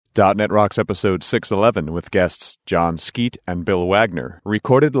.NET Rocks episode 611 with guests Jon Skeet and Bill Wagner,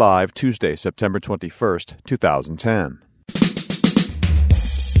 recorded live Tuesday, September 21st, 2010.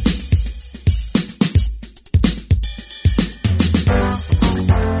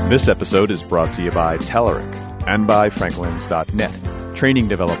 This episode is brought to you by Telerik and by Franklins.net, training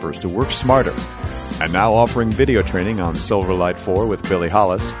developers to work smarter, and now offering video training on Silverlight 4 with Billy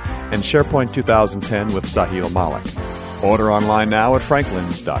Hollis and SharePoint 2010 with Sahil Malik. Order online now at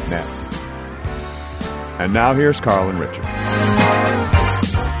franklins.net. And now here's Carl and Richard.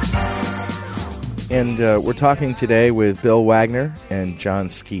 And we're talking today with Bill Wagner and Jon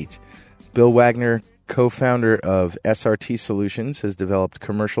Skeet. Bill Wagner, co-founder of SRT Solutions, has developed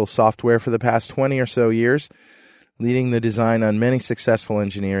commercial software for the past 20 or so years, leading the design on many successful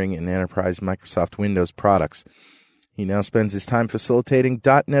engineering and enterprise Microsoft Windows products. He now spends his time facilitating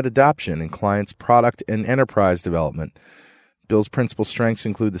 .NET adoption in clients' product and enterprise development. Bill's principal strengths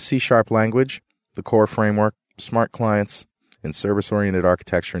include the C# language, the core framework, smart clients, and service-oriented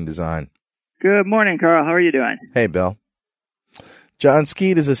architecture and design. Good morning, Carl. How are you doing? Hey, Bill. Jon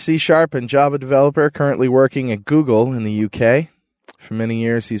Skeet is a C# and Java developer currently working at Google in the UK. For many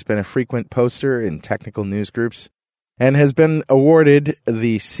years, he's been a frequent poster in technical news groups and has been awarded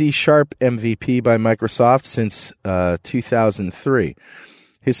the C# MVP by Microsoft since 2003.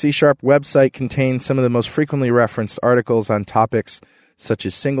 His C# website contains some of the most frequently referenced articles on topics such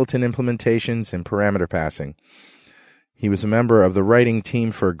as singleton implementations and parameter passing. He was a member of the writing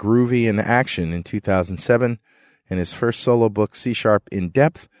team for Groovy in Action in 2007, and his first solo book, C# In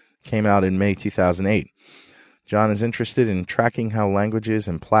Depth, came out in May 2008. Jon is interested in tracking how languages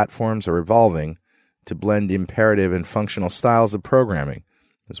and platforms are evolving to blend imperative and functional styles of programming,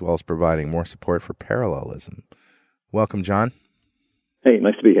 as well as providing more support for parallelism. Welcome, Jon. Hey,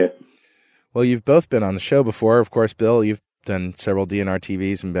 nice to be here. Well, you've both been on the show before. Of course, Bill, you've done several DNR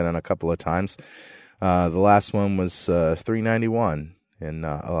TVs and been on a couple of times. The last one was 391 in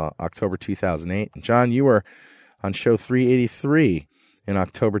October 2008. And Jon, you were on show 383 in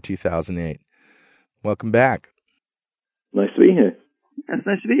October 2008. Welcome back. Nice to be here. It's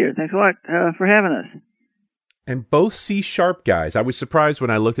nice to be here. Thanks a lot for having us. And both C# guys. I was surprised when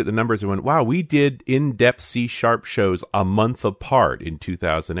I looked at the numbers and went, wow, we did in-depth C# shows a month apart in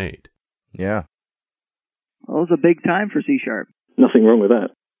 2008. Yeah. Well, it was a big time for C#. Nothing wrong with that.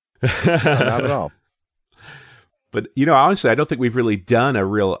 No, not at all. But, honestly, I don't think we've really done a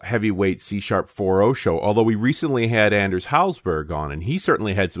real heavyweight C# 4.0 show, although we recently had Anders Halsberg on, and he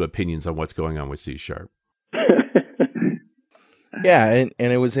certainly had some opinions on what's going on with C#. Yeah,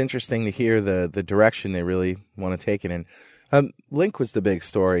 and it was interesting to hear the direction they really want to take it in. Link was the big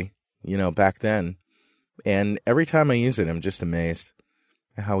story, back then. And every time I use it, I'm just amazed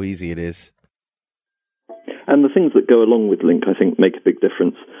at how easy it is. And the things that go along with Link, I think, make a big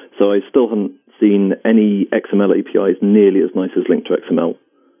difference. So I still haven't seen any XML APIs nearly as nice as Link to XML.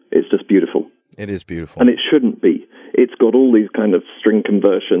 It's just beautiful. It is beautiful. And it shouldn't be. It's got all these kind of string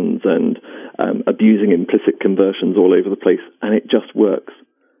conversions and abusing implicit conversions all over the place, and it just works.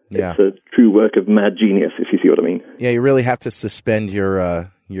 Yeah. It's a true work of mad genius, if you see what I mean. Yeah, you really have to suspend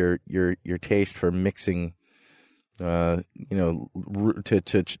your taste for mixing, to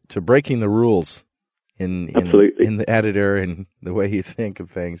breaking the rules in the editor and the way you think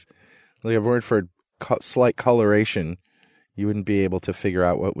of things. Like, if it weren't for slight coloration, you wouldn't be able to figure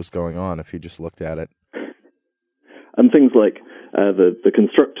out what was going on if you just looked at it. And things like the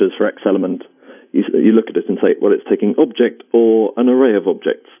constructors for XElement, you look at it and say, well, it's taking object or an array of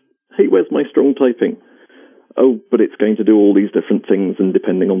objects. Hey, where's my strong typing? Oh, but it's going to do all these different things and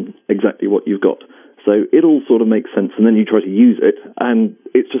depending on exactly what you've got. So it all sort of makes sense, and then you try to use it, and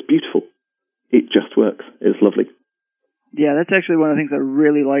it's just beautiful. It just works. It's lovely. Yeah, that's actually one of the things I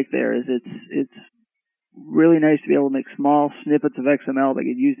really like there is it's really nice to be able to make small snippets of XML that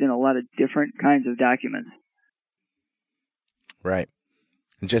get used in a lot of different kinds of documents. Right.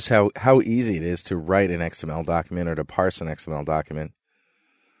 And just how easy it is to write an XML document or to parse an XML document.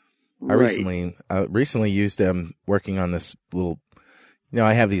 I recently used them working on this little,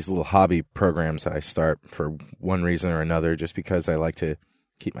 I have these little hobby programs that I start for one reason or another, just because I like to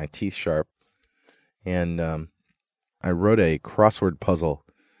keep my teeth sharp. And I wrote a crossword puzzle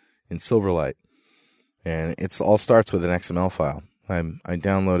in Silverlight, and it all starts with an XML file. I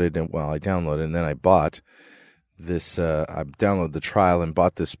downloaded and then I bought this. I downloaded the trial and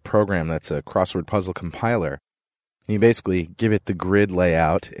bought this program that's a crossword puzzle compiler. You basically give it the grid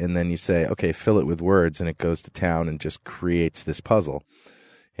layout, and then you say, okay, fill it with words, and it goes to town and just creates this puzzle.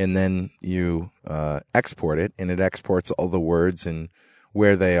 And then you export it, and it exports all the words and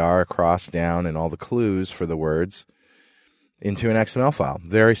where they are across, down, and all the clues for the words. into an XML file,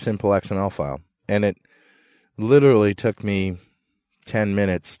 very simple XML file. And it literally took me 10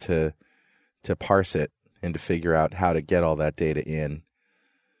 minutes to parse it and to figure out how to get all that data in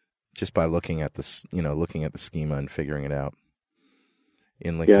just by looking at the schema and figuring it out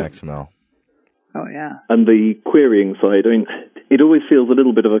in LINQ to XML. Oh, yeah. And the querying side, I mean, it always feels a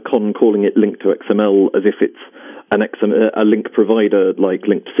little bit of a con calling it LINQ to XML as if it's a LINQ provider like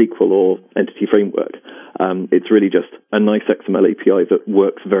LINQ to SQL or Entity Framework. It's really just a nice XML API that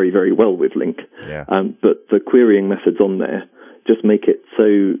works very, very well with LINQ. Yeah. But the querying methods on there just make it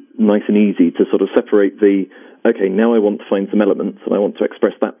so nice and easy to sort of separate okay, now I want to find some elements and I want to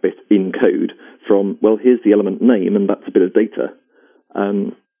express that bit in code from, well, here's the element name and that's a bit of data.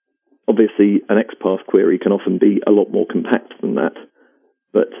 Obviously, an XPath query can often be a lot more compact than that,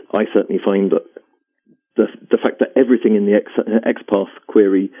 but I certainly find that the fact that everything in the XPath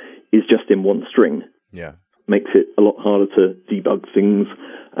query is just in one string makes it a lot harder to debug things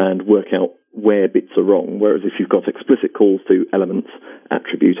and work out where bits are wrong, whereas if you've got explicit calls to elements,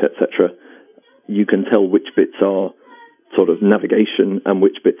 attribute, etc., you can tell which bits are sort of navigation and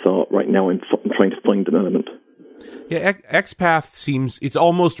which bits are, right now I'm trying to find an element. Yeah, XPath seems, it's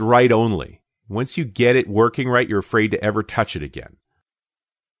almost write only. Once you get it working right, you're afraid to ever touch it again.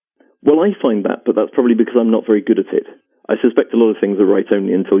 Well, I find that, but that's probably because I'm not very good at it. I suspect a lot of things are write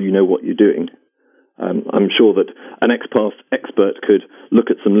only until you know what you're doing. I'm sure that an XPath expert could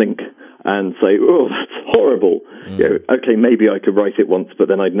look at some LINQ and say, oh, that's horrible. Okay, maybe I could write it once, but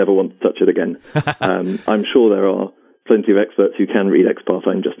then I'd never want to touch it again. I'm sure there are plenty of experts who can read XPath.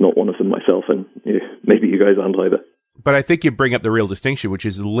 I'm just not one of them myself, and maybe you guys aren't either. But I think you bring up the real distinction, which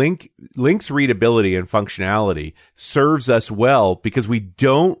is LINQ's readability and functionality serves us well because we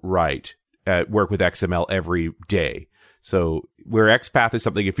don't work with XML every day. So where XPath is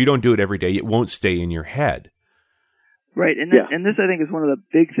something, if you don't do it every day, it won't stay in your head. Right, and this I think is one of the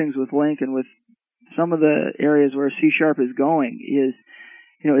big things with LINQ and with some of the areas where C# is going is,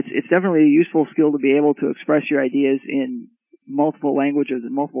 it's definitely a useful skill to be able to express your ideas in multiple languages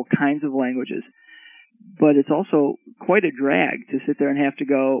and multiple kinds of languages. But it's also quite a drag to sit there and have to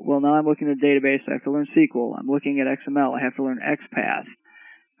go, well, now I'm looking at a database, I have to learn SQL. I'm looking at XML, I have to learn XPath.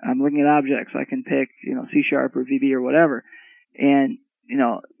 I'm looking at objects, I can pick, C# or VB or whatever. And,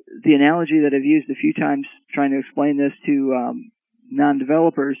 the analogy that I've used a few times trying to explain this to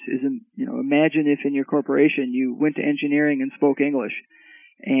non-developers is, imagine if in your corporation you went to engineering and spoke English,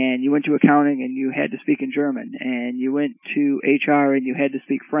 and you went to accounting and you had to speak in German, and you went to HR and you had to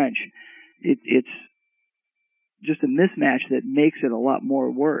speak French. It's just a mismatch that makes it a lot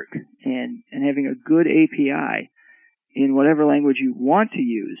more work. And having a good API in whatever language you want to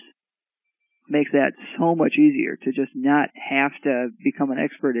use makes that so much easier to just not have to become an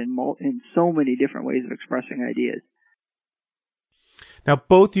expert in so many different ways of expressing ideas. Now,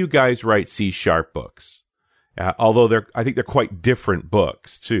 both you guys write C# books, although I think they're quite different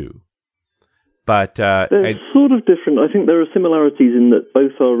books too. But they're sort of different. I think there are similarities in that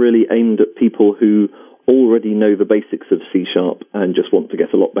both are really aimed at people who already know the basics of C# and just want to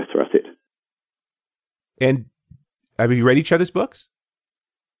get a lot better at it. And have you read each other's books?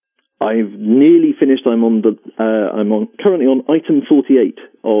 I've nearly finished. I'm currently on item 48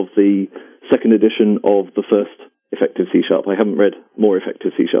 of the second edition of the first Effective C#. I haven't read more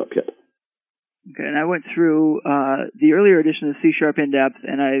Effective C# yet. Okay, and I went through the earlier edition of C# in depth,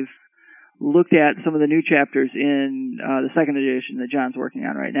 and I've looked at some of the new chapters in the second edition that Jon's working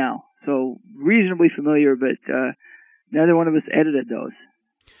on right now. So reasonably familiar, but neither one of us edited those.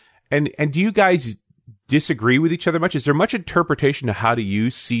 And do you guys disagree with each other much? Is there much interpretation of how to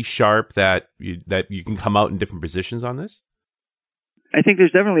use C# that you can come out in different positions on this? I think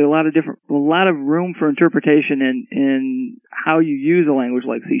there's definitely a lot of room for interpretation in how you use a language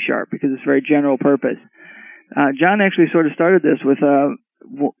like C# because it's very general purpose. Jon actually sort of started this with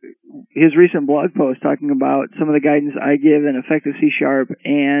his recent blog post talking about some of the guidance I give in Effective C#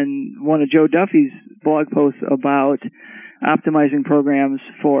 and one of Joe Duffy's blog posts about optimizing programs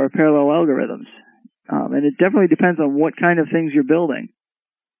for parallel algorithms. And it definitely depends on what kind of things you're building.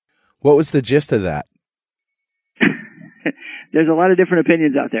 What was the gist of that? There's a lot of different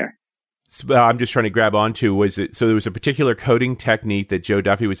opinions out there. I'm just trying to grab onto, so there was a particular coding technique that Joe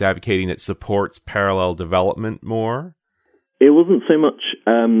Duffy was advocating that supports parallel development more? It wasn't so much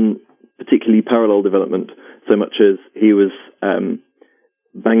particularly parallel development, so much as he was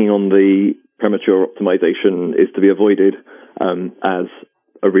banging on the premature optimization is to be avoided as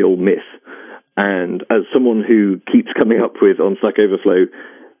a real myth. And as someone who keeps coming up with on Stack Overflow,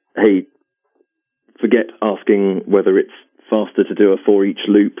 hey, forget asking whether it's faster to do a for each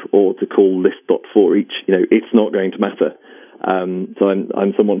loop or to call list.forEach. It's not going to matter. So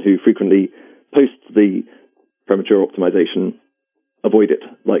I'm someone who frequently posts the premature optimization, avoid it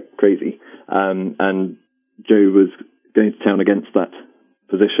like crazy. And Joe was going to town against that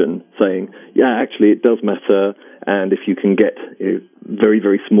position, saying, yeah, actually it does matter, and if you can get very,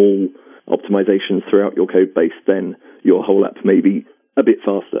 very small optimizations throughout your code base, then your whole app may be a bit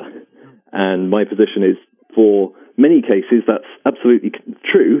faster. And my position is, for many cases, that's absolutely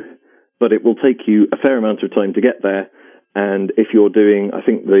true, but it will take you a fair amount of time to get there. And if you're doing, I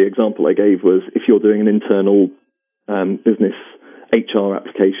think the example I gave was, if you're doing an internal business HR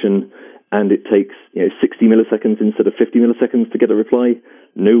application and it takes 60 milliseconds instead of 50 milliseconds to get a reply,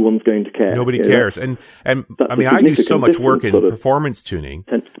 no one's going to care. Nobody cares. And I mean, I do so much work in performance tuning.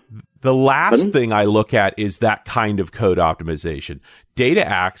 The last thing I look at is that kind of code optimization. Data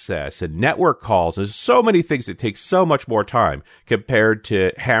access and network calls. There's so many things that take so much more time compared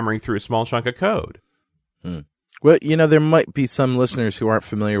to hammering through a small chunk of code. Well, there might be some listeners who aren't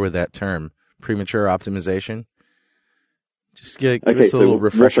familiar with that term, premature optimization. Just give us a little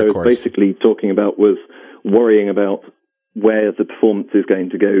refresher course. What I was basically talking about was worrying about where the performance is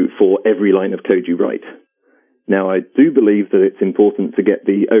going to go for every line of code you write. Now, I do believe that it's important to get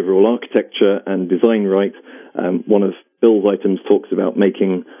the overall architecture and design right. One of Bill's items talks about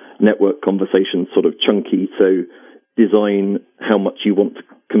making network conversations sort of chunky, so design how much you want to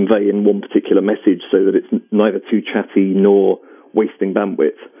convey in one particular message so that it's neither too chatty nor wasting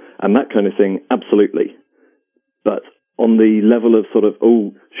bandwidth. And that kind of thing, absolutely. But on the level of sort of,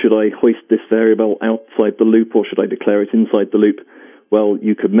 should I hoist this variable outside the loop or should I declare it inside the loop? Well,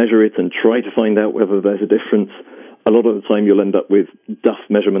 you could measure it and try to find out whether there's a difference. A lot of the time you'll end up with duff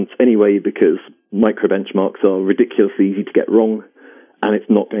measurements anyway because micro benchmarks are ridiculously easy to get wrong and it's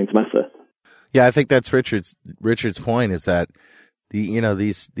not going to matter. Yeah, I think that's Richard's point, is that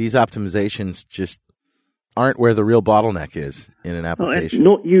these optimizations just aren't where the real bottleneck is in an application.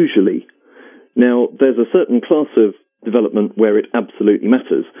 Not usually. Now, there's a certain class of development where it absolutely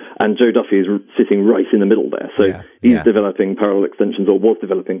matters, and Joe Duffy is sitting right in the middle there. So he's developing parallel extensions, or was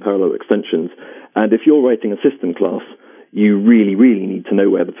developing parallel extensions, and if you're writing a system class, you really, really need to know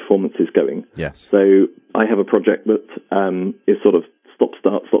where the performance is going. Yes. So I have a project that is sort of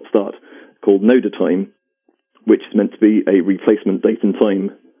stop-start, called NodaTime, which is meant to be a replacement date and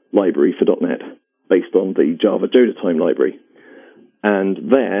time library for .NET based on the Java JodaTime library.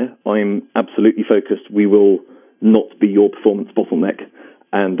 And there, I'm absolutely focused. We will not be your performance bottleneck.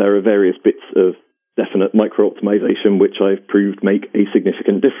 And there are various bits of definite micro-optimization which I've proved make a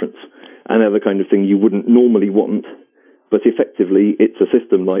significant difference. And they're the kind of thing you wouldn't normally want, but effectively it's a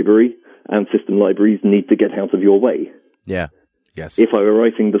system library, and system libraries need to get out of your way. Yeah. Yes. If I were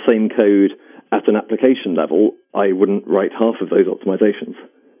writing the same code at an application level, I wouldn't write half of those optimizations.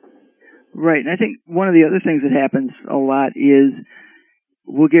 Right, and I think one of the other things that happens a lot is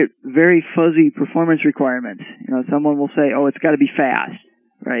we'll get very fuzzy performance requirements. Someone will say, it's got to be fast,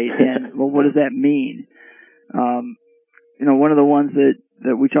 right? And, well, what does that mean? One of the ones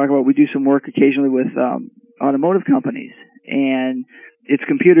that we talk about, we do some work occasionally with automotive companies, and it's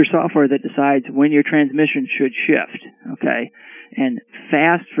computer software that decides when your transmission should shift, okay? And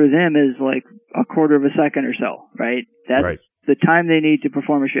fast for them is like a quarter of a second or so, right? That's the time they need to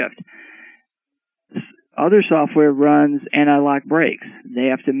perform a shift. Other software runs anti-lock brakes. They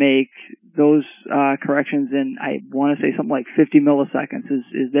have to make those corrections in, I want to say something like 50 milliseconds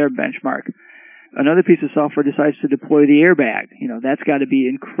is their benchmark. Another piece of software decides to deploy the airbag. That's got to be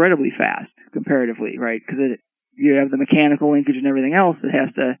incredibly fast comparatively, right? Because you have the mechanical linkage and everything else that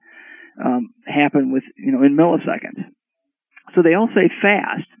has to happen with, in milliseconds. So they all say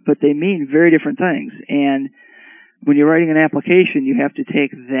fast, but they mean very different things. And when you're writing an application, you have to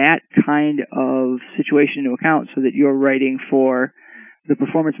take that kind of situation into account so that you're writing for the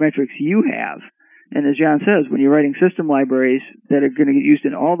performance metrics you have. And as John says, when you're writing system libraries that are going to get used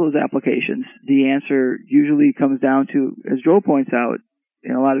in all those applications, the answer usually comes down to, as Joel points out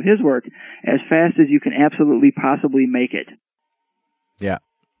in a lot of his work, as fast as you can absolutely possibly make it. Yeah.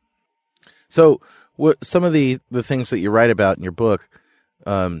 So what some of the things that you write about in your book,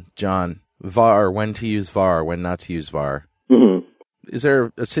 John, VAR, when to use VAR, when not to use VAR. Mm-hmm. Is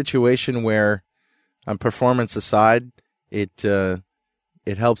there a situation where, on performance aside, it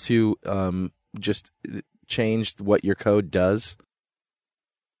helps you just change what your code does?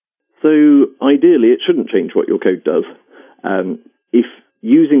 So ideally, it shouldn't change what your code does. If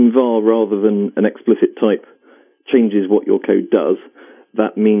using VAR rather than an explicit type changes what your code does,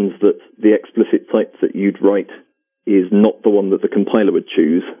 that means that the explicit type that you'd write is not the one that the compiler would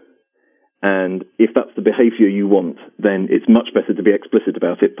choose. And if that's the behavior you want, then it's much better to be explicit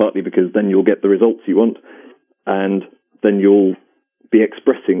about it, partly because then you'll get the results you want, and then you'll be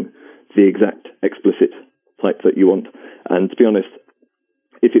expressing the exact explicit type that you want. And to be honest,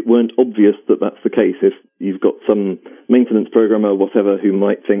 if it weren't obvious that that's the case, if you've got some maintenance programmer or whatever who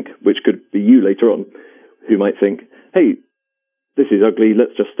might think, which could be you later on, who might think, hey, this is ugly,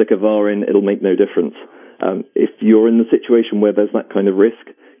 let's just stick a var in, it'll make no difference. If you're in the situation where there's that kind of risk,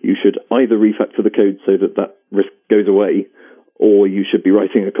 you should either refactor the code so that that risk goes away, or you should be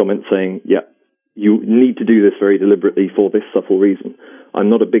writing a comment saying, yeah, you need to do this very deliberately for this subtle reason. I'm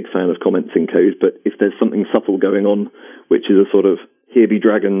not a big fan of comments in code, but if there's something subtle going on, which is a sort of here be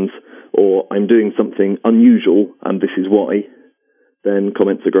dragons, or I'm doing something unusual and this is why, then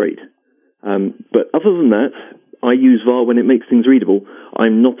comments are great. But other than that, I use var when it makes things readable.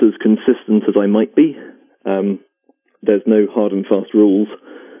 I'm not as consistent as I might be. There's no hard and fast rules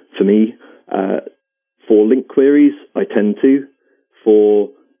for me. For link queries, I tend to. For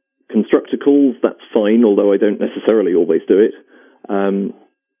constructor calls, that's fine, although I don't necessarily always do it.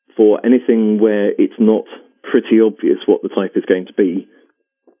 For anything where it's not pretty obvious what the type is going to be,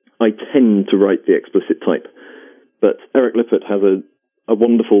 I tend to write the explicit type. But Eric Lippert has a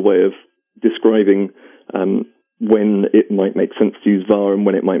wonderful way of describing when it might make sense to use var and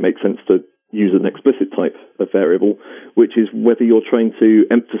when it might make sense to use an explicit type of variable, which is whether you're trying to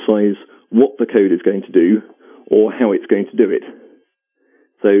emphasize what the code is going to do or how it's going to do it.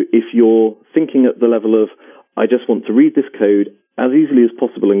 So if you're thinking at the level of, I just want to read this code as easily as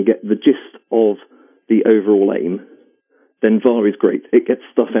possible and get the gist of the overall aim, then var is great. It gets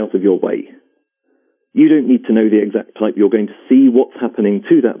stuff out of your way. You don't need to know the exact type. You're going to see what's happening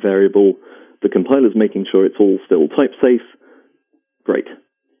to that variable. The compiler's making sure it's all still type safe. Great.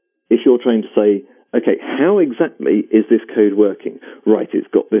 If you're trying to say, okay, how exactly is this code working? Right, it's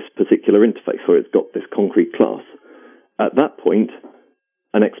got this particular interface, or it's got this concrete class. At that point,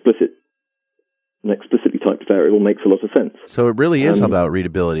 an explicitly typed variable makes a lot of sense. So it really is about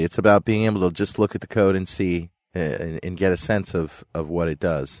readability. It's about being able to just look at the code and see and get a sense of what it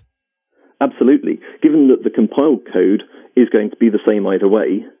does. Absolutely. Given that the compiled code is going to be the same either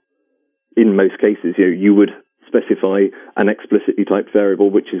way, in most cases, you would specify an explicitly typed variable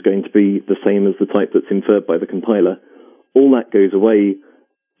which is going to be the same as the type that's inferred by the compiler. All that goes away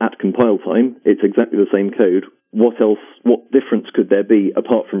at compile time. It's exactly the same code. What difference could there be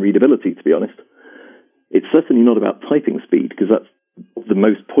apart from readability, to be honest? It's certainly not about typing speed, because that's the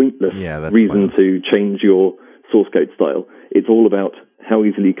most pointless reason to change your source code style. It's all about how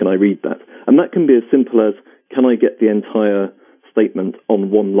easily can I read that. And that can be as simple as, can I get the entire statement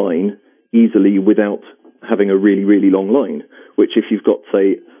on one line easily without having a really, really long line, which if you've got,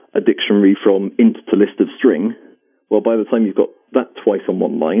 say, a dictionary from int to list of string, well, by the time you've got that twice on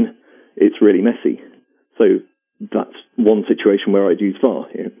one line, it's really messy. So that's one situation where I'd use var.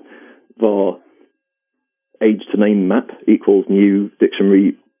 Var age to name map equals new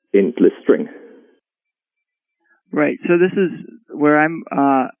dictionary int list string. Right. So this is where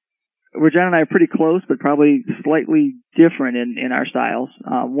where Jon and I are pretty close, but probably slightly different in our styles.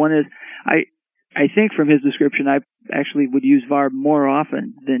 One is, I think from his description, I actually would use var more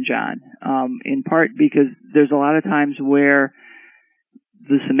often than Jon, in part because there's a lot of times where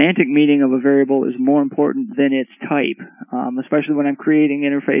the semantic meaning of a variable is more important than its type, especially when I'm creating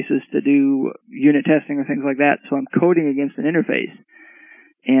interfaces to do unit testing or things like that. So I'm coding against an interface,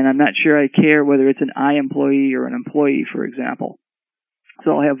 and I'm not sure I care whether it's an I-employee or an employee, for example.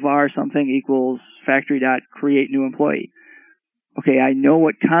 So I'll have var something equals factory.create new employee. Okay, I know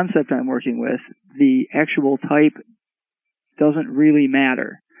what concept I'm working with. The actual type doesn't really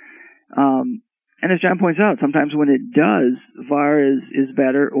matter. And as Jon points out, sometimes when it does, var is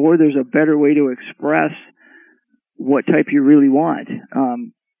better, or there's a better way to express what type you really want.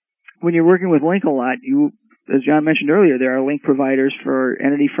 When you're working with LINQ a lot, as Jon mentioned earlier, there are LINQ providers for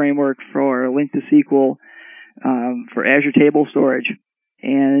Entity Framework, for LINQ to SQL, for Azure Table Storage.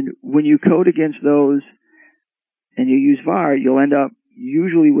 And when you code against those and you use var, you'll end up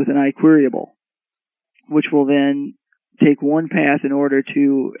usually with an iQueryable, which will then take one path in order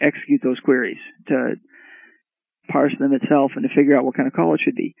to execute those queries, to parse them itself and to figure out what kind of call it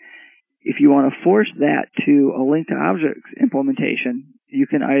should be. If you want to force that to a LINQ to objects implementation, you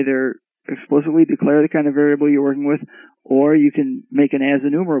can either explicitly declare the kind of variable you're working with, or you can make an as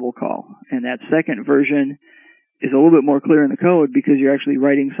enumerable call. And that second version is a little bit more clear in the code because you're actually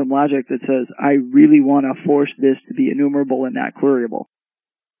writing some logic that says, I really want to force this to be enumerable and not queryable.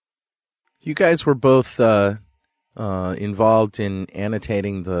 You guys were both involved in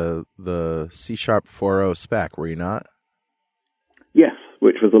annotating the C# 4.0 spec, were you not? Yes,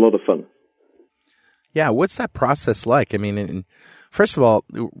 which was a lot of fun. Yeah, what's that process like? I mean, First of all,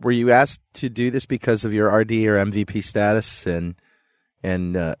 were you asked to do this because of your RD or MVP status and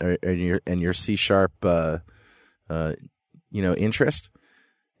your C# interest?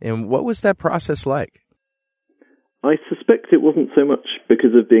 And what was that process like? I suspect it wasn't so much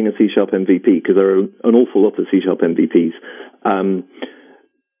because of being a C# MVP, because there are an awful lot of C# MVPs.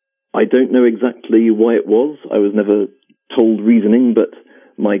 I don't know exactly why it was. I was never told reasoning, but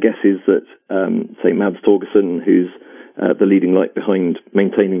my guess is that, say, Mads Torgerson, who's the leading light behind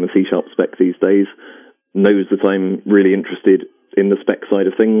maintaining the C# spec these days, knows that I'm really interested in the spec side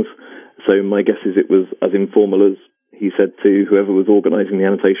of things. So my guess is it was as informal as he said to whoever was organising the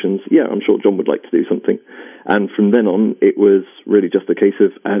annotations, yeah, I'm sure Jon would like to do something. And from then on, it was really just a case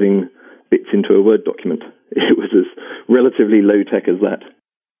of adding bits into a Word document. It was as relatively low-tech as that.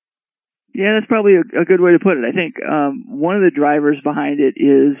 Yeah, that's probably a good way to put it. I think one of the drivers behind it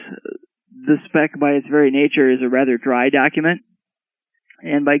is the spec by its very nature is a rather dry document.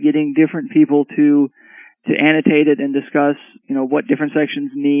 And by getting different people to annotate it and discuss, what different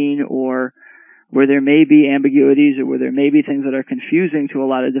sections mean, or where there may be ambiguities or where there may be things that are confusing to a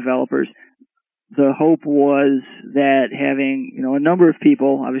lot of developers, the hope was that having, a number of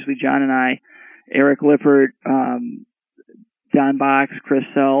people, obviously Jon and I, Eric Lippert, Don Box, Chris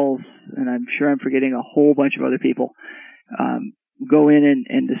Sells, and I'm sure I'm forgetting a whole bunch of other people, go in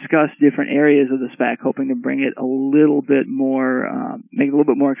and discuss different areas of the spec, hoping to bring it a little bit more, make it a little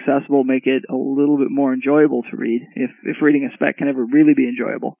bit more accessible, make it a little bit more enjoyable to read, if reading a spec can ever really be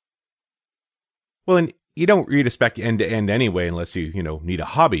enjoyable. Well, and you don't read a spec end to end anyway, unless you need a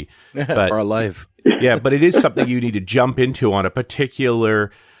hobby, but or a life. Yeah, but it is something you need to jump into on a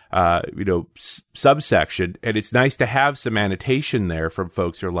particular, subsection, and it's nice to have some annotation there from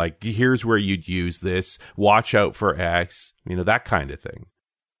folks who are like, here's where you'd use this, watch out for X, that kind of thing.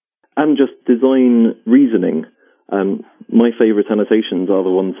 And just design reasoning. My favourite annotations are the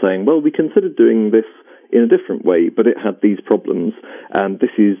ones saying, well, we considered doing this in a different way, but it had these problems, and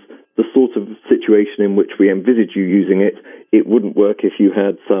this is the sort of situation in which we envisage you using it. It wouldn't work if you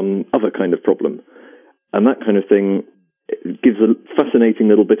had some other kind of problem. And that kind of thing gives a fascinating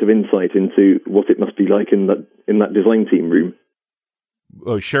little bit of insight into what it must be like in that design team room.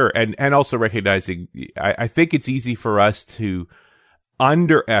 Oh, sure. And also recognizing, I think it's easy for us to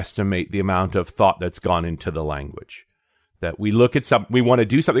underestimate the amount of thought that's gone into the language. That we look at we want to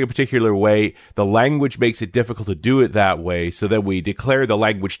do something a particular way. The language makes it difficult to do it that way. So then we declare the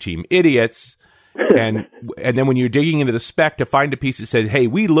language team idiots. And then when you're digging into the spec to find a piece that said, hey,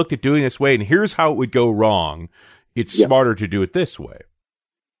 we looked at doing this way and here's how it would go wrong. It's smarter to do it this way.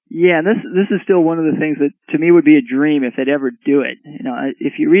 Yeah, and this is still one of the things that to me would be a dream if they'd ever do it.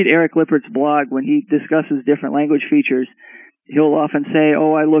 If you read Eric Lippert's blog, when he discusses different language features, he'll often say,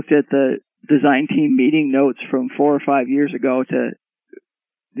 oh, I looked at the design team meeting notes from 4 or 5 years ago to,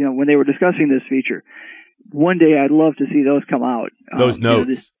 when they were discussing this feature. One day I'd love to see those come out. Those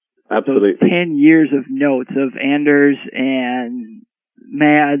notes. Absolutely. Those 10 years of notes of Anders and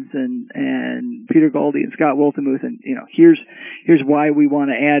Mads and Peter Goldie and Scott Woltemuth, and here's why we want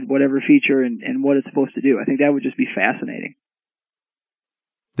to add whatever feature and what it's supposed to do. I think that would just be fascinating.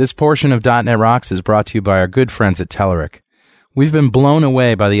 This portion of .NET Rocks is brought to you by our good friends at Telerik. We've been blown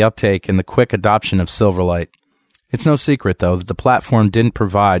away by the uptake and the quick adoption of Silverlight. It's no secret, though, that the platform didn't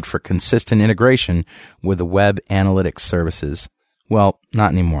provide for consistent integration with the web analytics services. Well,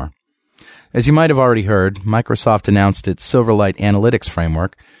 not anymore. As you might have already heard, Microsoft announced its Silverlight Analytics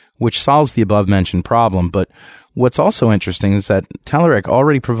Framework, which solves the above-mentioned problem, but what's also interesting is that Telerik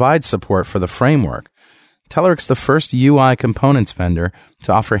already provides support for the framework. Telerik's the first UI components vendor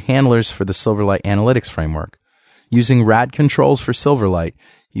to offer handlers for the Silverlight Analytics Framework. Using RAD controls for Silverlight,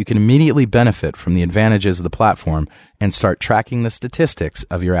 you can immediately benefit from the advantages of the platform and start tracking the statistics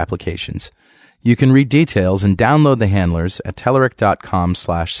of your applications. You can read details and download the handlers at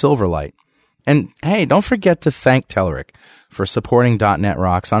telerik.com/silverlight. And hey, don't forget to thank Telerik for supporting .NET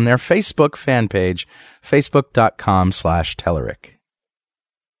Rocks on their Facebook fan page, facebook.com/Telerik.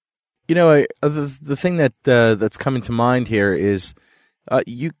 The thing that's coming to mind here is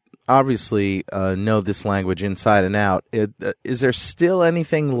you obviously know this language inside and out. Is there still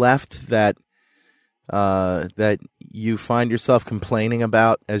anything left that you find yourself complaining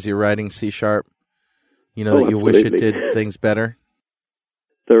about as you're writing C#? That you wish it did things better?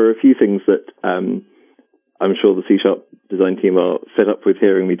 There are a few things that I'm sure the C# design team are fed up with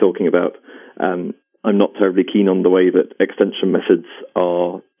hearing me talking about. I'm not terribly keen on the way that extension methods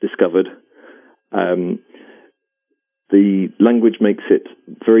are discovered. The language makes it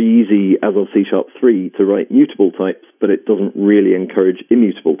very easy, as of C#3, to write mutable types, but it doesn't really encourage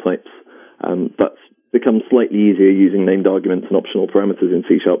immutable types. That's becomes slightly easier using named arguments and optional parameters in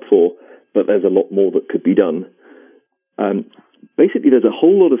C# 4, but there's a lot more that could be done. Basically, there's a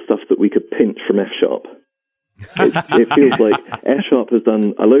whole lot of stuff that we could pinch from F#. It feels like F# has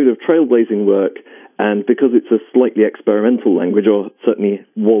done a load of trailblazing work, and because it's a slightly experimental language, or certainly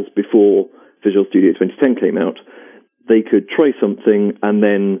was before Visual Studio 2010 came out, they could try something and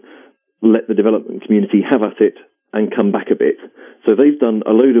then let the development community have at it and come back a bit. So they've done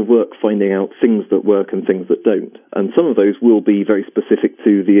a load of work finding out things that work and things that don't. And some of those will be very specific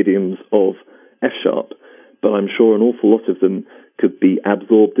to the idioms of F#, but I'm sure an awful lot of them could be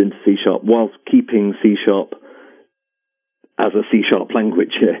absorbed into C# whilst keeping C# as a C#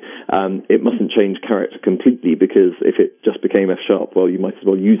 language. It mustn't change character completely, because if it just became F#, well, you might as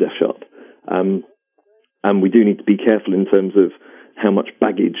well use F#. And we do need to be careful in terms of how much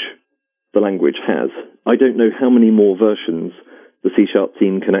baggage the language has. I don't know how many more versions the C#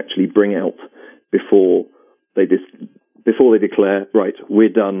 team can actually bring out before they declare, right, we're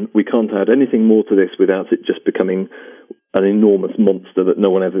done, we can't add anything more to this without it just becoming an enormous monster that no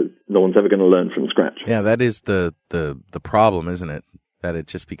one's ever going to learn from scratch. Yeah, that is the problem, isn't it? That it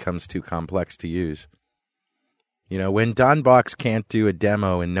just becomes too complex to use. You know, when Don Box can't do a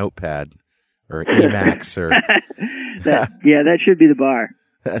demo in Notepad or Emacs or that should be the bar.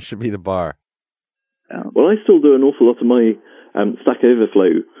 That should be the bar. Well, I still do an awful lot of my Stack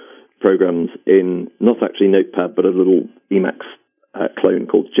Overflow programs in not actually Notepad, but a little Emacs clone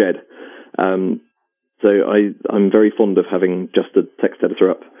called Jed. So I'm very fond of having just a text editor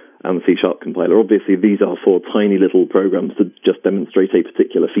up and the C# compiler. Obviously, these are for tiny little programs to just demonstrate a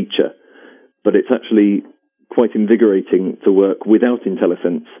particular feature, but it's actually quite invigorating to work without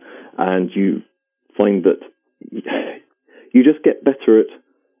IntelliSense, and you find that you just get better at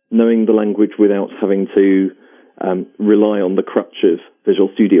knowing the language without having to rely on the crutch of Visual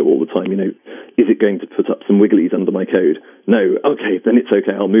Studio all the time. You know, is it going to put up some wigglies under my code? No. Okay, then it's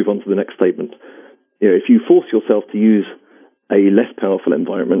okay. I'll move on to the next statement. You know, if you force yourself to use a less powerful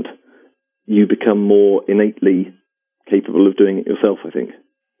environment, you become more innately capable of doing it yourself, I think.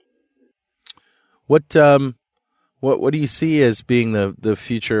 What do you see as being the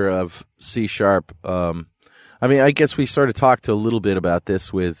future of C#? I mean, I guess we sort of talked a little bit about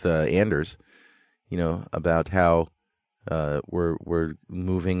this with Anders, you know, about how we're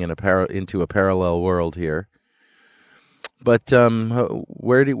moving into a parallel world here. But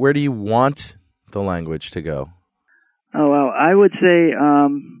where do you want the language to go? Oh, well, I would say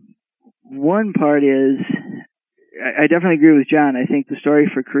one part is, I definitely agree with John. I think the story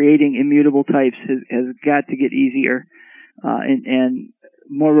for creating immutable types has got to get easier and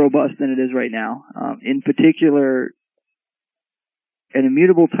more robust than it is right now. In particular, an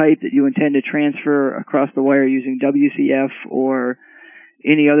immutable type that you intend to transfer across the wire using WCF or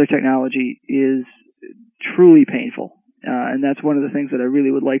any other technology is truly painful. And that's one of the things that I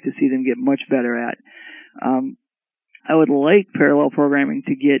really would like to see them get much better at. I would like parallel programming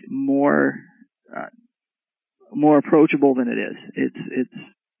to get more approachable than it is.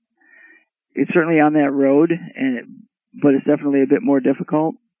 It's certainly on that road, but it's definitely a bit more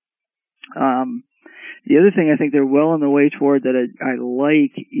difficult. The other thing I think they're well on the way toward that I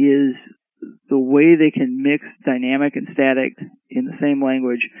like is the way they can mix dynamic and static in the same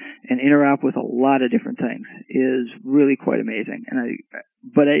language and interop with a lot of different things is really quite amazing.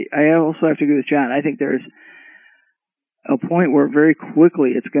 But I also have to agree with John. I think there's a point where very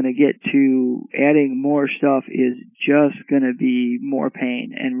quickly it's going to get to adding more stuff is just going to be more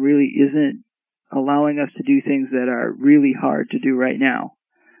pain and really isn't allowing us to do things that are really hard to do right now.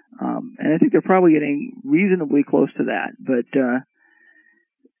 And I think they're probably getting reasonably close to that, but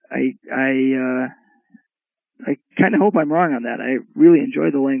I kind of hope I'm wrong on that. I really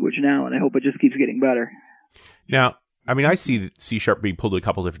enjoy the language now, and I hope it just keeps getting better. Now, I mean, I see C# being pulled in a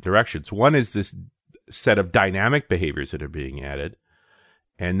couple different directions. One is this set of dynamic behaviors that are being added,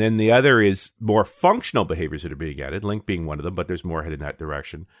 and then the other is more functional behaviors that are being added, LINQ being one of them, but there's more headed in that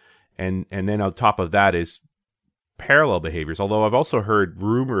direction. And then on top of that is parallel behaviors, although I've also heard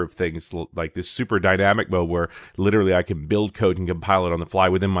rumor of things like this super dynamic mode where literally I can build code and compile it on the fly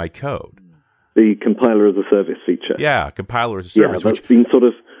within my code. The compiler as a service feature. Yeah, compiler as a service. Yeah, that's been sort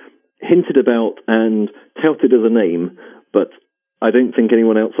of hinted about and touted as a name, but I don't think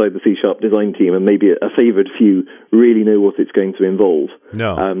anyone outside the C# design team, and maybe a favoured few, really know what it's going to involve.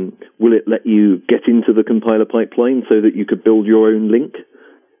 No. Will it let you get into the compiler pipeline so that you could build your own LINQ?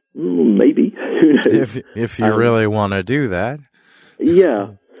 Maybe. Who knows? If you really want to do that.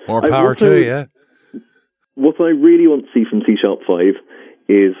 Yeah. More power to you. What I really want to see from C# 5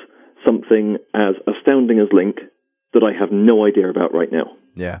 is something as astounding as LINQ that I have no idea about right now.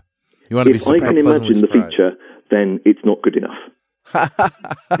 Yeah. You want to be if I can imagine the feature, then it's not good enough.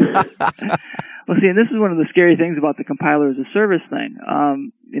 Well, see, and this is one of the scary things about the compiler as a service thing.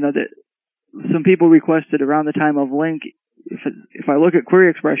 That some people requested around the time of Link, if I look at query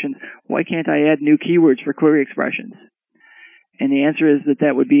expressions, why can't I add new keywords for query expressions? And the answer is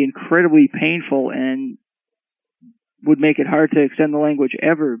that would be incredibly painful and would make it hard to extend the language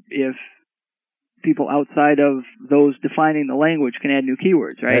ever if people outside of those defining the language can add new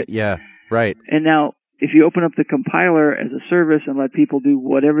keywords, right? Yeah, right. And now, if you open up the compiler as a service and let people do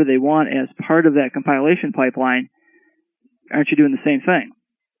whatever they want as part of that compilation pipeline, aren't you doing the same thing?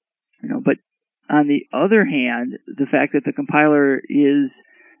 But on the other hand, the fact that the compiler is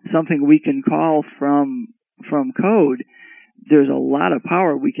something we can call from code, there's a lot of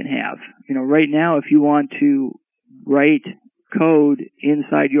power we can have. Right now, if you want to write code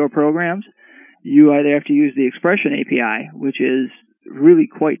inside your programs, you either have to use the expression API, which is really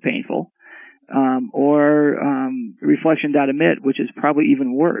quite painful, or reflection.emit, which is probably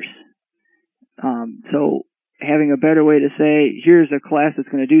even worse. So having a better way to say, here's a class that's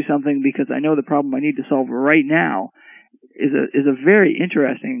going to do something because I know the problem I need to solve right now is a very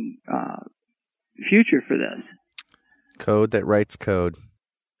interesting future for this. Code that writes code.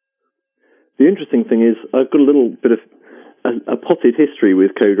 The interesting thing is I've got a little bit of a potted history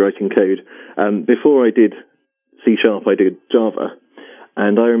with writing code. Before I did C#, I did Java.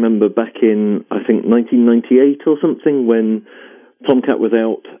 And I remember back in, I think, 1998 or something, when Tomcat was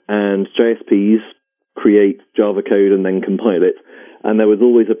out and JSPs create Java code and then compile it. And there was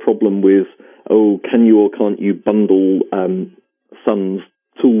always a problem with, can you or can't you bundle Sun's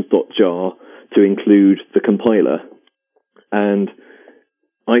tools.jar to include the compiler? And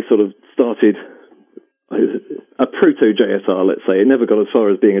I sort of started a proto-JSR, let's say. It never got as far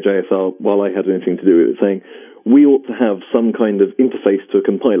as being a JSR while I had anything to do with it, saying, we ought to have some kind of interface to a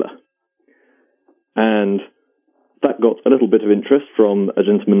compiler. And that got a little bit of interest from a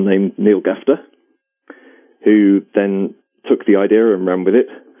gentleman named Neil Gafter, who then took the idea and ran with it.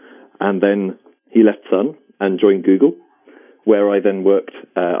 And then he left Sun and joined Google, where I then worked.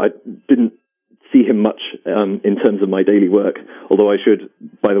 I didn't see him much in terms of my daily work, although I should,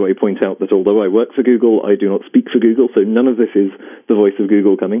 by the way, point out that although I work for Google, I do not speak for Google, so none of this is the voice of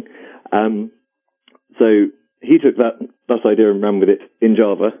Google coming. So he took that idea and ran with it in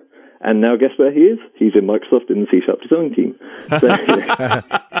Java, and now guess where he is? He's in Microsoft in the C# design team.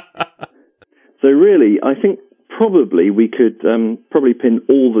 So really, I think probably we could probably pin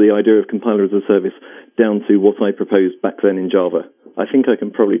all the idea of compiler as a service down to what I proposed back then in Java. I think I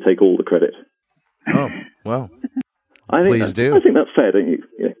can probably take all the credit. Oh, well, please do. I think that's fair, don't you?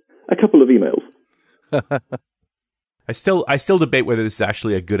 Yeah. A couple of emails. I still debate whether this is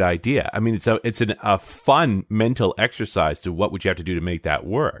actually a good idea. I mean, it's a fun mental exercise to what would you have to do to make that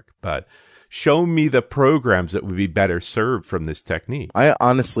work. But show me the programs that would be better served from this technique. I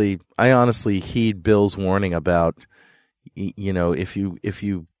honestly heed Bill's warning about, if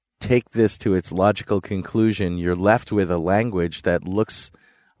you take this to its logical conclusion, you're left with a language that looks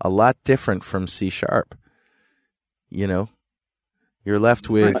a lot different from C#. You're left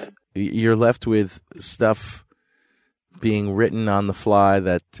with stuff being written on the fly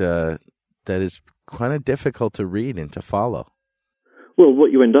that is kind of difficult to read and to follow. Well,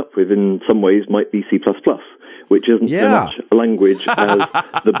 what you end up with in some ways might be C++, which isn't so much a language as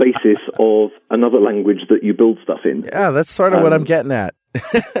the basis of another language that you build stuff in. Yeah, that's sort of what I'm getting at.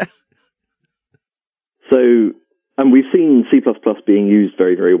 So, and we've seen C++ being used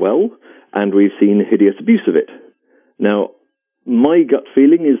very, very well, and we've seen hideous abuse of it. Now, my gut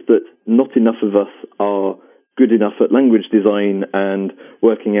feeling is that not enough of us are good enough at language design and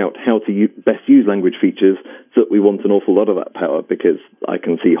working out how to best use language features that we want an awful lot of that power, because I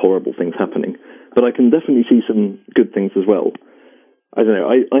can see horrible things happening. But I can definitely see some good things as well. I don't know,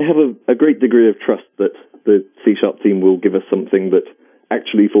 I have a great degree of trust that the C# team will give us something that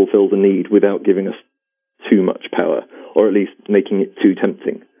actually fulfills a need without giving us too much power, or at least making it too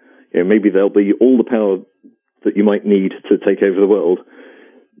tempting. Maybe there'll be all the power that you might need to take over the world,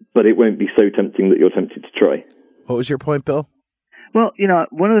 but it won't be so tempting that you're tempted to try. What was your point, Bill? Well,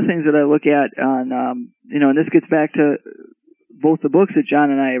 one of the things that I look at on, and this gets back to both the books that Jon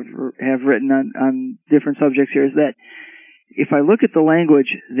and I have written on different subjects here, is that if I look at the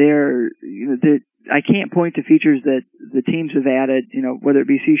language, I can't point to features that the teams have added, whether it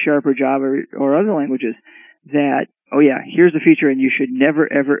be C# or Java or other languages, that, here's a feature and you should never,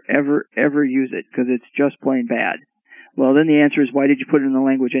 ever, ever, ever use it because it's just plain bad. Well, then the answer is, why did you put it in the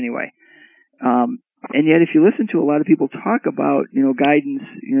language anyway? And yet, if you listen to a lot of people talk about, guidance,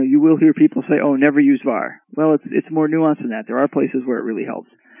 you will hear people say, never use var. Well, it's more nuanced than that. There are places where it really helps.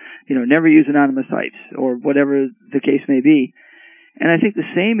 never use anonymous sites or whatever the case may be. And I think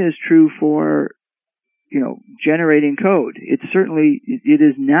the same is true for, generating code. It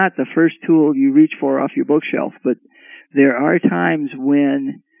is not the first tool you reach for off your bookshelf, but there are times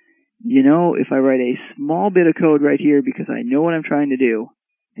when, if I write a small bit of code right here because I know what I'm trying to do,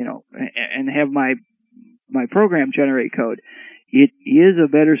 and have my program generate code, it is a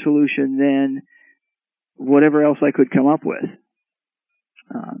better solution than whatever else I could come up with.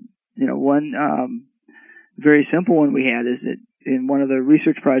 One very simple one we had is that in one of the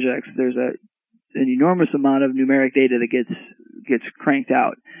research projects, there's an enormous amount of numeric data that gets cranked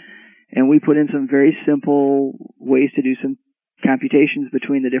out, and we put in some very simple ways to do some computations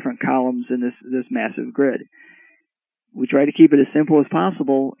between the different columns in this massive grid. We try to keep it as simple as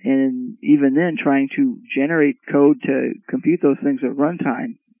possible, and even then, trying to generate code to compute those things at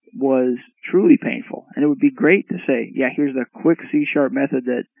runtime was truly painful. And it would be great to say, yeah, here's the quick C# method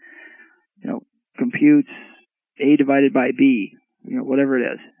that computes A divided by B, whatever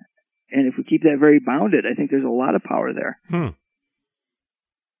it is. And if we keep that very bounded, I think there's a lot of power there.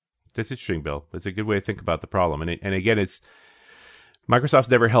 That's interesting, Bill. That's a good way to think about the problem. And again, Microsoft's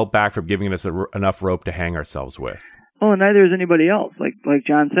never held back from giving us enough rope to hang ourselves with. Oh, and neither is anybody else. Like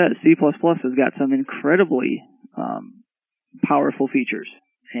John said, C++ has got some incredibly powerful features.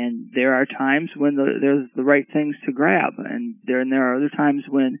 And there are times when there's the right things to grab, and there are other times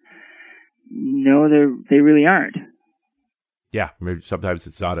when no, they really aren't. Yeah, sometimes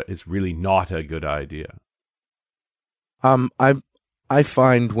it's really not a good idea. I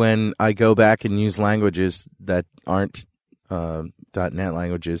find when I go back and use languages that aren't .NET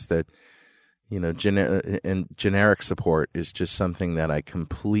languages that generic support is just something that I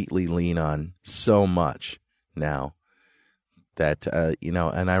completely lean on so much now. That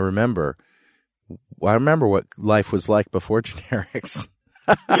and I remember what life was like before generics.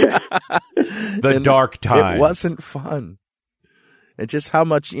 The dark times. It wasn't fun. And just how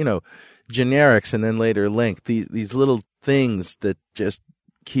much generics and then later link, these little things that just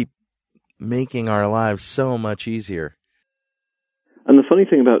keep making our lives so much easier. And the funny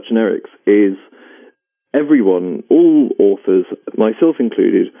thing about generics is everyone, all authors, myself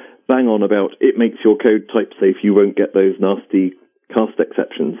included, bang on about it makes your code type safe, you won't get those nasty cast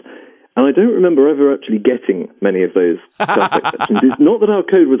exceptions. And I don't remember ever actually getting many of those cast exceptions. It's not that our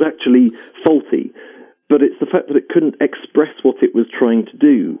code was actually faulty, but it's the fact that it couldn't express what it was trying to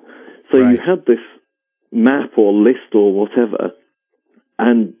do. So right. You had this map or list or whatever,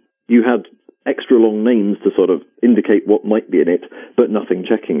 and you had extra long names to sort of indicate what might be in it, but nothing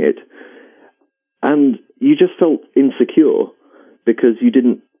checking it. And you just felt insecure because you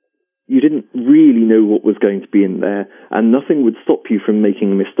didn't really know what was going to be in there, and nothing would stop you from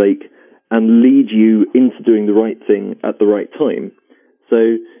making a mistake and lead you into doing the right thing at the right time.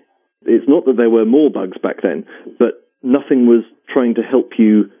 So it's not that there were more bugs back then, but nothing was trying to help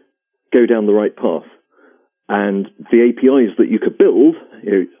you go down the right path. And the APIs that you could build,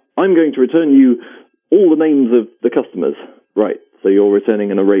 I'm going to return you all the names of the customers. Right, so you're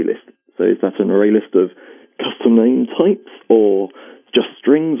returning an array list. So is that an array list of custom name types or just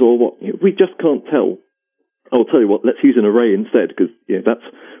strings or what? We just can't tell. I'll tell you what, let's use an array instead because that's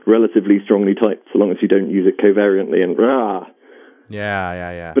relatively strongly typed so long as you don't use it covariantly and rah.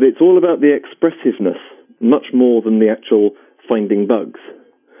 Yeah. But it's all about the expressiveness much more than the actual finding bugs.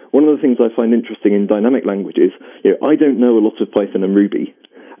 One of the things I find interesting in dynamic languages, I don't know a lot of Python and Ruby,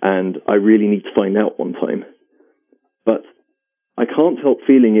 and I really need to find out one time. But I can't help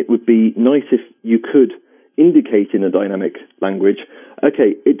feeling it would be nice if you could indicate in a dynamic language,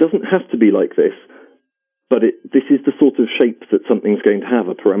 okay, it doesn't have to be like this, but this is the sort of shape that something's going to have,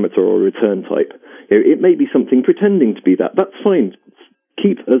 a parameter or a return type. It may be something pretending to be that. That's fine.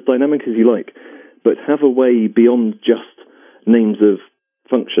 Keep as dynamic as you like, but have a way beyond just names of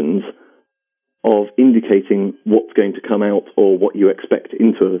functions of indicating what's going to come out or what you expect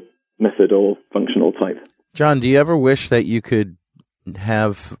into a method or function or type. John, do you ever wish that you could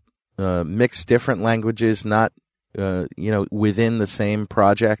have mix different languages, not within the same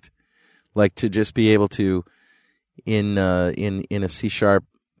project, like to just be able to in a C#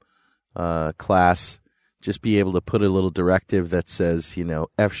 class, just be able to put a little directive that says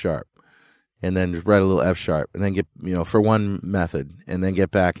F#, and then just write a little F#, and then get for one method, and then get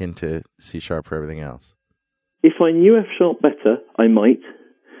back into C# for everything else. If I knew F# better, I might.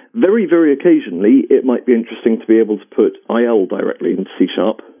 Very, very occasionally, it might be interesting to be able to put IL directly into C#.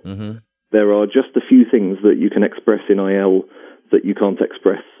 Mm-hmm. There are just a few things that you can express in IL that you can't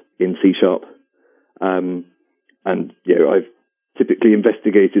express in C#. And I've typically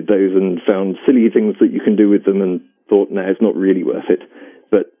investigated those and found silly things that you can do with them and thought, no, it's not really worth it.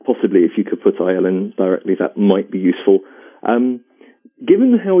 but possibly if you could put IL in directly, that might be useful.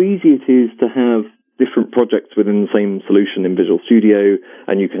 Given how easy it is to have different projects within the same solution in Visual Studio,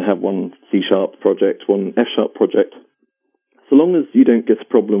 and you can have one C# project, one F# project, so long as you don't get a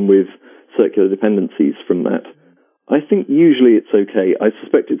problem with circular dependencies from that, I think usually it's okay. I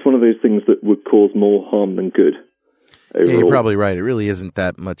suspect it's one of those things that would cause more harm than good overall. Yeah, you're probably right. It really isn't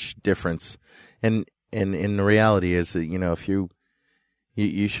that much difference. And the reality is that, if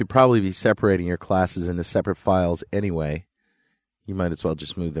you should probably be separating your classes into separate files anyway. You might as well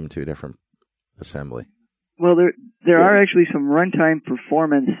just move them to a different assembly. Well, there are actually some runtime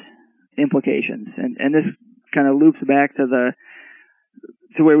performance implications, and this kind of loops back to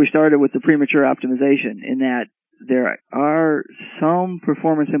where we started with the premature optimization, in that there are some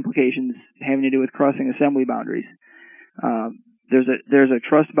performance implications having to do with crossing assembly boundaries. There's a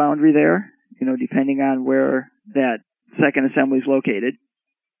trust boundary there, depending on where that second assembly is located,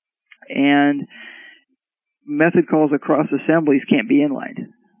 and method calls across assemblies can't be inlined.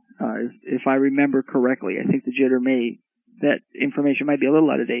 If I remember correctly, I think the jitter that information might be a little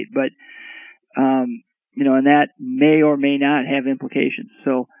out of date, but and that may or may not have implications.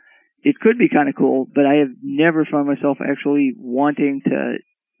 So it could be kind of cool, but I have never found myself actually wanting to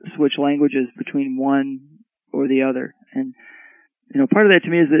switch languages between one or the other. And part of that to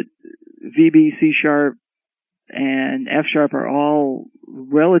me is that VB, C#, and F# are all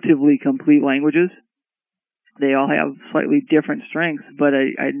relatively complete languages. They all have slightly different strengths, but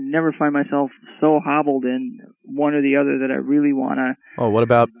I never find myself so hobbled in one or the other that I really want to. Oh, what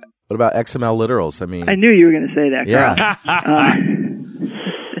about XML literals? I mean, I knew you were going to say that, Carl. Yeah.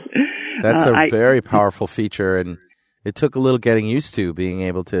 That's a very powerful feature, and it took a little getting used to being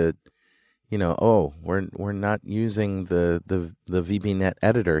able to, we're not using the VBNet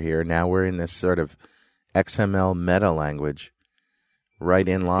editor here. Now we're in this sort of XML meta language right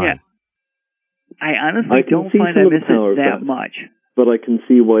in line. Yeah. I honestly don't find I miss it that much. But I can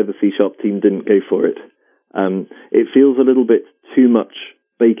see why the C# team didn't go for it. It feels a little bit too much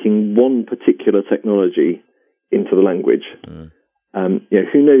baking one particular technology into the language. Who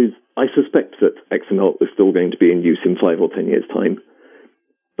knows? I suspect that XML is still going to be in use in 5 or 10 years' time.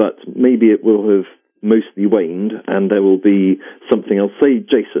 But maybe it will have mostly waned, and there will be something else. Say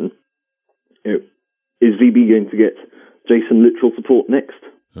JSON. Is VB going to get JSON literal support next?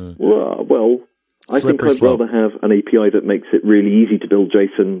 Well, I think I'd rather have an API that makes it really easy to build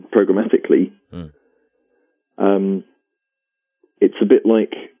JSON programmatically. It's a bit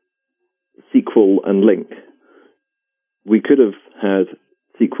like SQL and LINQ. We could have had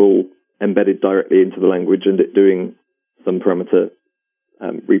SQL embedded directly into the language and it doing some parameter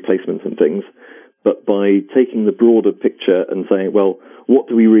replacements and things. But by taking the broader picture and saying, well, what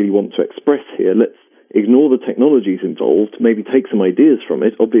do we really want to express here? Let's ignore the technologies involved, maybe take some ideas from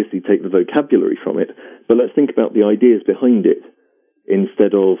it, obviously take the vocabulary from it, but let's think about the ideas behind it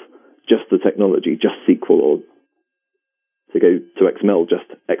instead of just the technology, just SQL, or to go to XML, just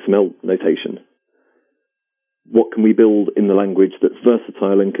XML notation. What can we build in the language that's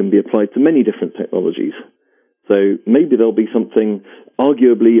versatile and can be applied to many different technologies? So maybe there'll be something,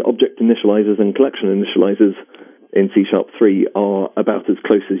 arguably object initializers and collection initializers in C#3 are about as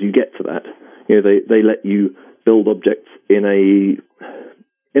close as you get to that. They let you build objects in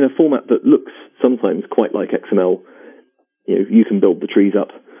a format that looks sometimes quite like XML. You can build the trees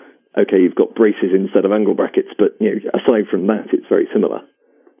up. Okay, you've got braces instead of angle brackets, but aside from that, it's very similar.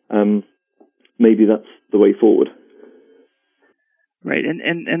 Maybe that's the way forward. Right,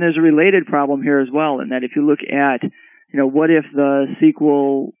 and there's a related problem here as well, in that if you look at, what if the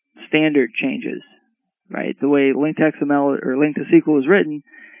SQL standard changes, right? The way LINQ to XML or LINQ to SQL is written,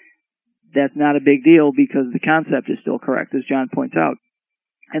 that's not a big deal because the concept is still correct, as John points out.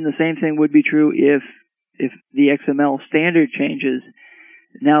 And the same thing would be true if the XML standard changes.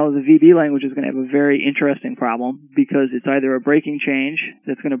 Now the VB language is going to have a very interesting problem because it's either a breaking change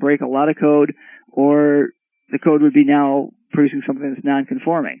that's going to break a lot of code, or the code would be now producing something that's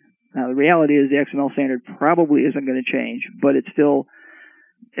non-conforming. Now the reality is the XML standard probably isn't going to change, but it's still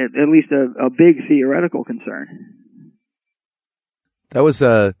at least a big theoretical concern. That was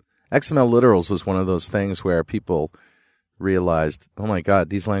XML literals was one of those things where people realized, oh my God,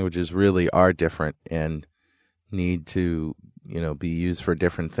 these languages really are different and need to, be used for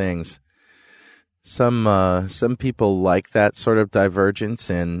different things. Some people like that sort of divergence,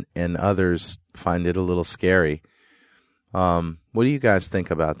 and others find it a little scary. What do you guys think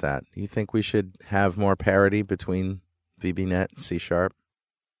about that? Do you think we should have more parity between VBNet and C#?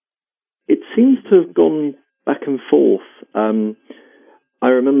 It seems to have gone back and forth. I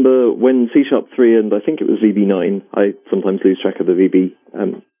remember when C# 3 and I think it was VB9, I sometimes lose track of the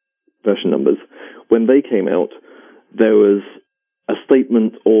VB version numbers, when they came out, there was a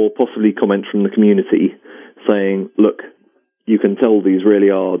statement or possibly comment from the community saying, look, you can tell these really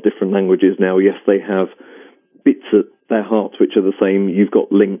are different languages now. Yes, they have bits at their heart which are the same. You've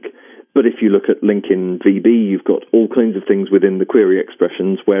got link, but if you look at link in VB, you've got all kinds of things within the query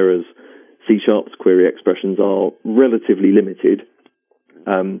expressions, whereas C#'s query expressions are relatively limited.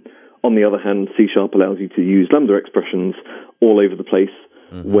 On the other hand, C# allows you to use lambda expressions all over the place,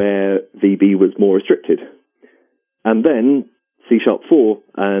 where VB was more restricted. And then C# 4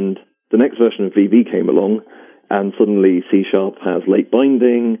 and the next version of VB came along, and suddenly C# has late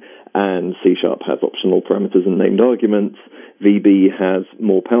binding, and C# has optional parameters and named arguments. VB has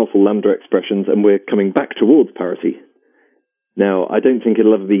more powerful lambda expressions, and we're coming back towards parity. Now, I don't think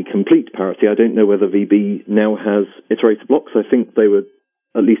it'll ever be complete parity. I don't know whether VB now has iterator blocks. I think they were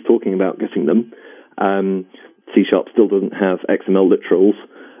at least talking about getting them. C# still doesn't have XML literals.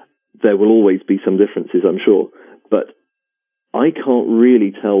 There will always be some differences, I'm sure. But I can't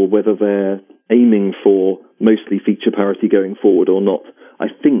really tell whether they're aiming for mostly feature parity going forward or not. I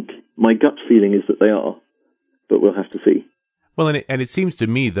think my gut feeling is that they are, but we'll have to see. Well, and it seems to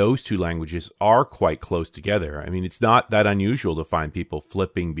me those two languages are quite close together. I mean, it's not that unusual to find people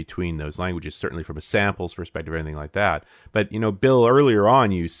flipping between those languages, certainly from a samples perspective or anything like that. But, Bill, earlier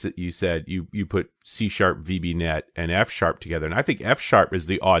on you said you put C# VBNet and F# together, and I think F# is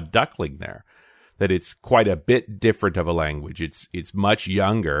the odd duckling there, that it's quite a bit different of a language. It's much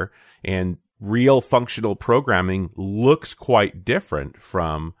younger, and real functional programming looks quite different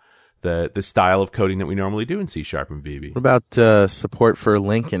from the style of coding that we normally do in C# and VB. What about support for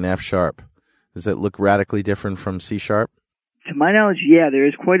link in F#? Does it look radically different from C#? To my knowledge, yeah, there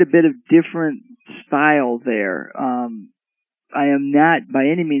is quite a bit of different style there. I am not by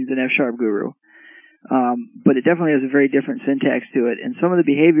any means an F# guru, but it definitely has a very different syntax to it, and some of the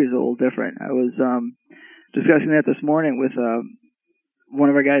behavior is a little different. I was discussing that this morning with one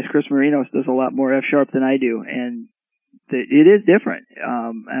of our guys, Chris Marinos, does a lot more F# than I do, and it is different,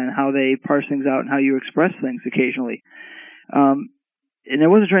 and how they parse things out and how you express things occasionally. And I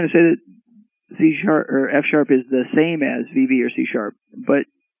wasn't trying to say that C# or F# is the same as VB or C#, but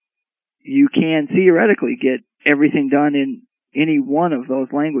you can theoretically get everything done in any one of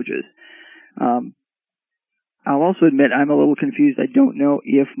those languages. I'll also admit I'm a little confused. I don't know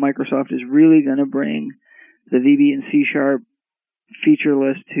if Microsoft is really going to bring the VB and C# feature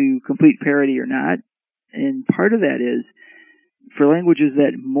list to complete parity or not. And part of that is for languages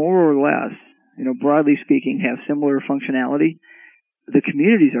that more or less, broadly speaking, have similar functionality, the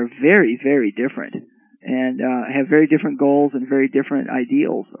communities are very, very different and have very different goals and very different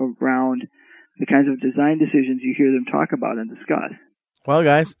ideals around the kinds of design decisions you hear them talk about and discuss. Well,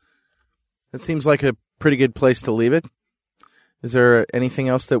 guys, that seems like a pretty good place to leave it. Is there anything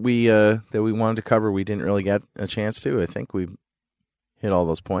else that we wanted to cover we didn't really get a chance to? I think we hit all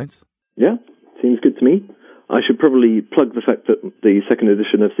those points. Yeah. Seems good to me. I should probably plug the fact that the second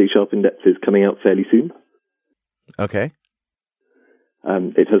edition of C# in depth is coming out fairly soon. Okay.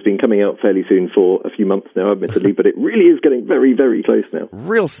 It has been coming out fairly soon for a few months now, admittedly, but it really is getting very, very close now.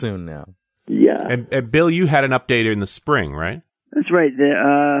 Real soon now. Yeah. And Bill, you had an update in the spring, right? That's right.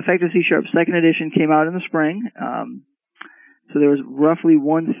 The Effective C# second edition came out in the spring. So there was roughly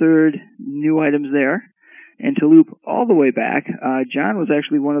 1/3 new items there. And to loop all the way back, Jon was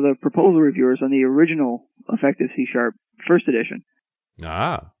actually one of the proposal reviewers on the original Effective C# first edition.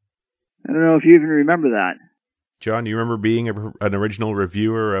 Ah. I don't know if you even remember that. Jon, do you remember being an original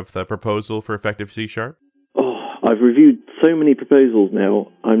reviewer of the proposal for Effective C#? Oh, I've reviewed so many proposals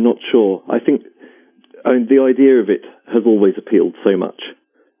now, I'm not sure. I think the idea of it has always appealed so much.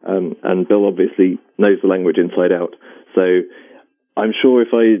 And Bill obviously knows the language inside out. So I'm sure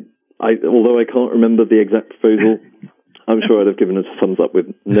if although I can't remember the exact proposal, I'm sure I'd have given it a thumbs up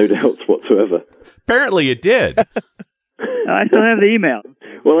with no doubts whatsoever. Apparently it did. I still have the email.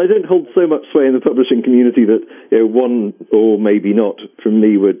 Well, I don't hold so much sway in the publishing community that one or maybe not from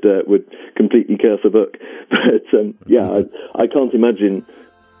me would completely curse a book. But I can't imagine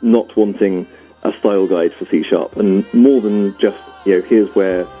not wanting a style guide for C#, and more than just here's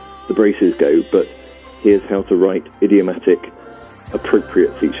where the braces go, but here's how to write idiomatic,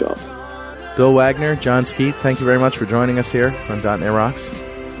 appropriate C#. Bill Wagner, Jon Skeet, thank you very much for joining us here on .NET Rocks.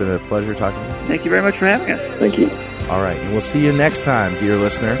 It's been a pleasure talking to you. Thank you very much for having us. Thank you. All right, and we'll see you next time, dear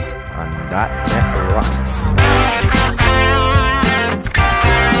listener, on .NET Rocks.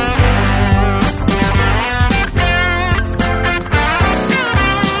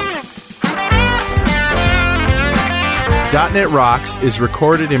 .NET Rocks is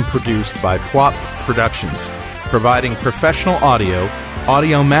recorded and produced by PWOP Productions, providing professional audio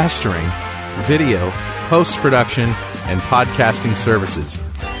mastering, video, post-production, and podcasting services.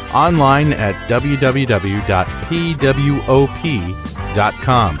 Online at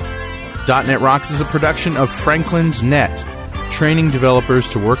www.pwop.com. .NET Rocks is a production of Franklin's Net, training developers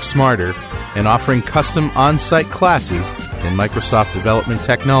to work smarter and offering custom on-site classes in Microsoft development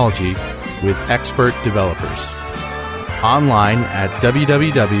technology with expert developers. Online at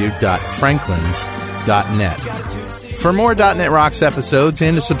www.franklins.net. For more .NET Rocks episodes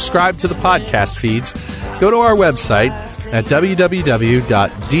and to subscribe to the podcast feeds, go to our website at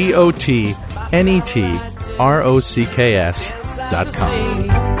www.dotnetrocks.com.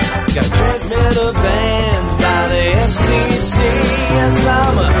 Got a transmitter band by the FCC. Yes,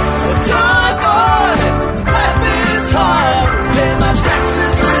 I'm a